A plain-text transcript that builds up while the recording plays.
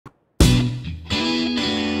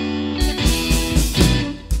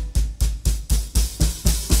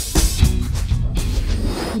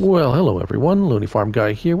Well, hello everyone, Looney Farm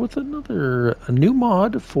Guy here with a new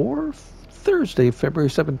mod for Thursday, February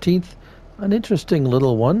 17th. An interesting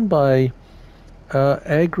little one by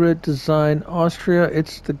AgrarDesignAustria.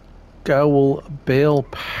 It's the Goweil Bale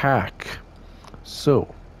pack.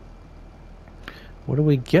 So, what do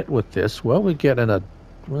we get with this? Well, we get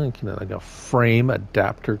like a frame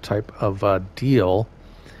adapter type of deal,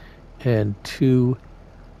 and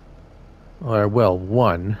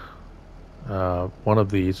one of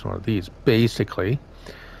these, basically.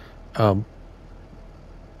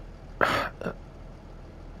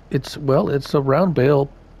 It's a round bale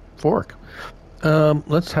fork.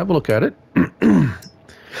 Let's have a look at it.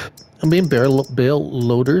 Bale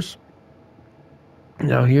loaders.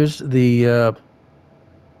 Now here's the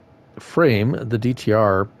frame, the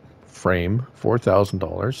DTR frame,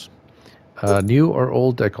 $4,000. New or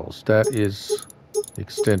old decals. That is the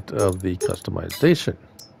extent of the customization.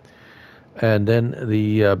 And then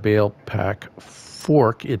the bale pack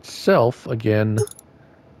fork itself, again,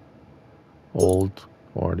 old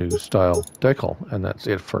or new style decal, and that's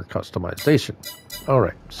it for customization. All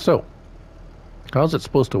right, so how's it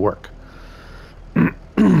supposed to work?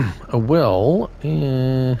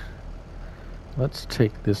 Let's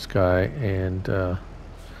take this guy and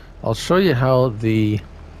I'll show you how the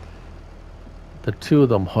two of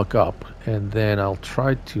them hook up, and then I'll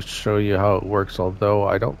try to show you how it works, although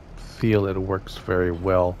I don't feel it works very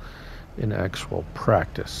well in actual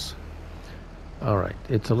practice. All right,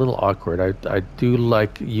 it's a little awkward. I do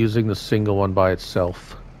like using the single one by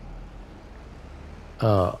itself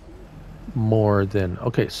more than...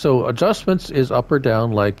 Okay, so adjustments is up or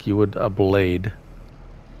down like you would a blade.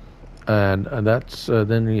 And that's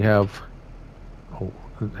then you have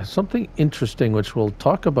something interesting which we'll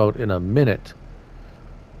talk about in a minute.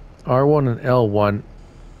 R1 and L1,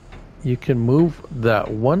 you can move that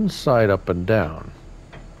one side up and down.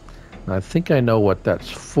 And I think I know what that's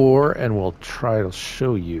for, and we'll try to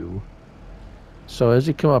show you. So as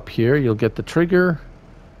you come up here, you'll get the trigger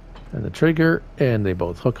and the trigger, and they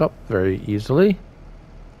both hook up very easily.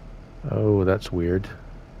 Oh, that's weird.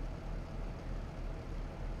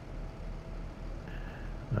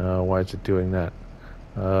 Why is it doing that?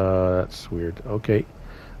 That's weird. Okay.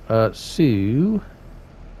 So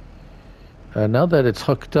now that it's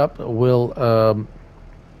hooked up,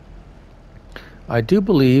 I do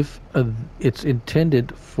believe it's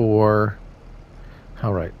intended for...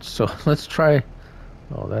 All right, so let's try...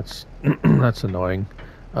 Oh, that's that's annoying.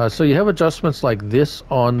 So you have adjustments like this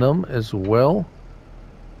on them as well.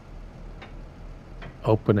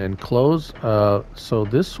 Open and close. So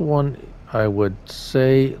this one, I would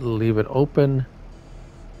say leave it open,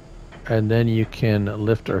 and then you can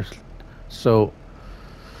lift or... So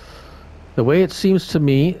the way it seems to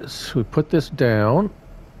me is we put this down,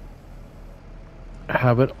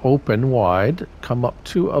 have it open wide, come up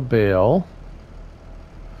to a bale,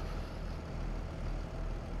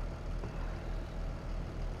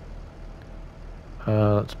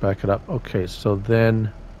 let's back it up. Okay, so then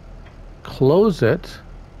close it,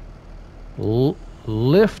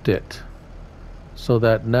 lift it, so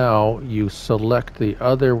that now you select the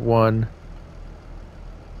other one,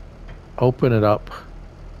 open it up,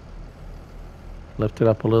 lift it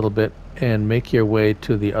up a little bit, and make your way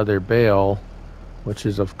to the other bale, which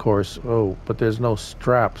is, of course... Oh, but there's no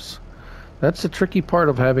straps. That's the tricky part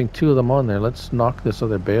of having two of them on there. Let's knock this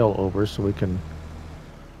other bale over so we can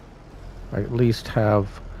at least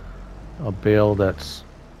have a bale that's...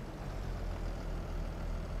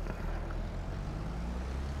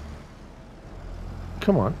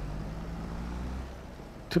 Come on.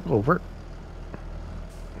 Tip over.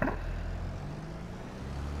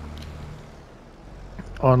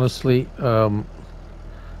 Honestly,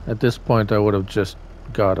 at this point I would have just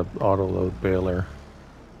got an auto-load baler.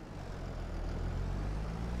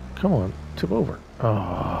 Come on, tip over.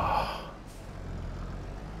 Oh.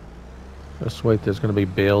 Just wait, there's going to be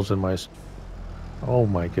bales in my... Oh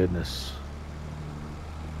my goodness.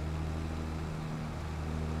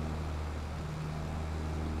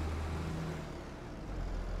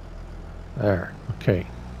 There, okay.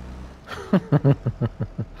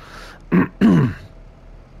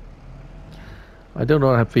 I don't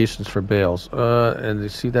know, have patience for bales. And you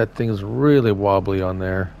see that thing is really wobbly on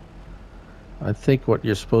there. I think what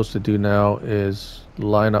you're supposed to do now is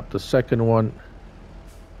line up the second one.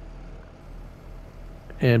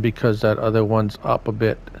 And because that other one's up a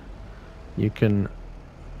bit, you can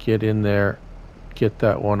get in there, get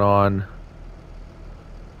that one on,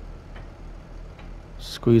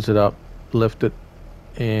 squeeze it up, lift it,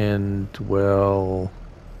 and, well,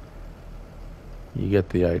 you get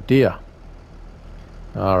the idea.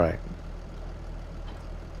 All right.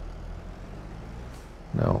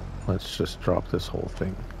 No, let's just drop this whole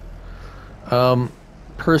thing.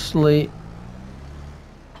 Personally,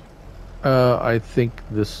 I think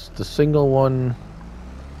the single one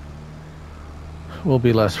will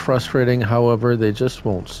be less frustrating. However, they just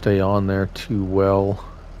won't stay on there too well.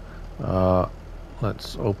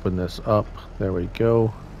 Let's open this up. There we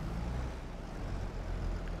go.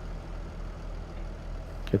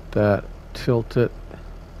 Get that, tilt it,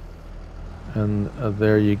 and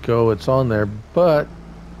there you go. It's on there, but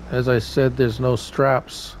as I said, there's no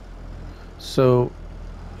straps, so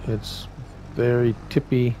it's very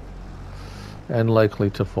tippy and likely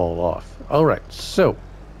to fall off. All right, so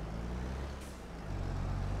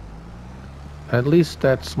at least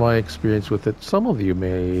that's my experience with it. Some of you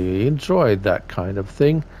may enjoy that kind of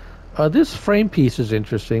thing. This frame piece is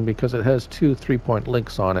interesting because it has two 3-point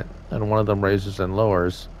links on it, and one of them raises and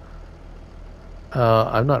lowers.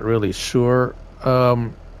 I'm not really sure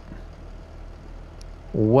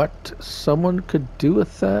what someone could do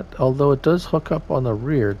with that, although it does hook up on the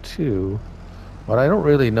rear too. But I don't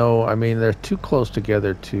really know. I mean, they're too close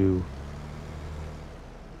together to...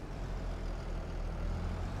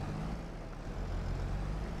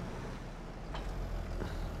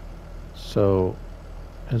 So,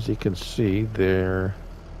 as you can see there,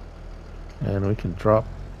 and we can drop...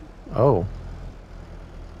 Oh.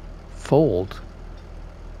 Fold.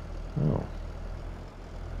 Oh.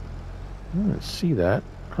 I didn't see that.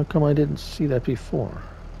 How come I didn't see that before?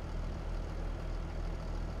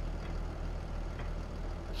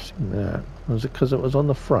 Seen that. Was it because it was on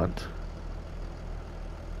the front?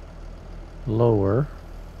 Lower.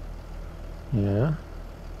 Yeah.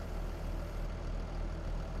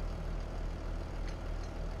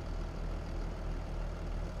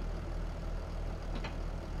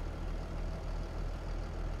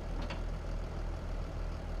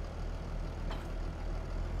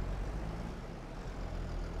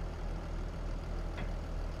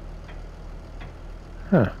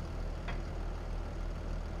 Huh.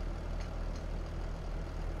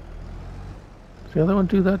 Does the other one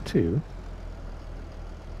do that too?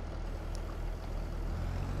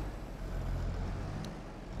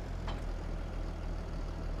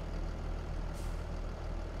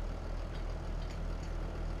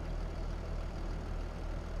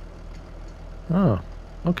 Oh,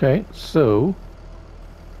 okay. So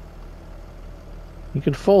you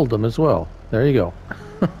can fold them as well. There you go.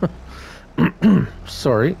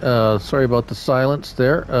 Sorry about the silence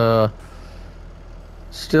there.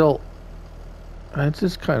 Still, it's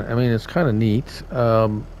just kind of, I mean, it's kind of neat.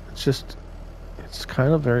 It's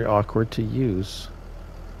kind of very awkward to use.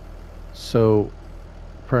 So,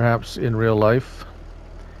 perhaps in real life,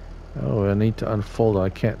 oh, I need to unfold it. I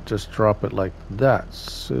can't just drop it like that.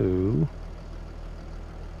 So,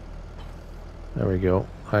 there we go.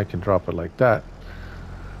 I can drop it like that.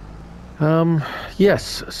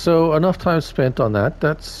 Yes, so enough time spent on that.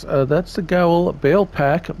 That's the Goweil Bale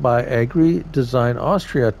Pack by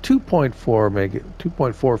AgrarDesignAustria.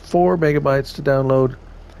 2.44 megabytes to download.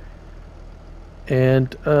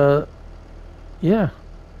 And yeah,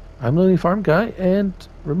 I'm the Living Farm Guy, and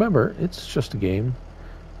remember, it's just a game.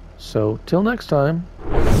 So till next time,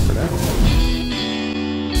 for now.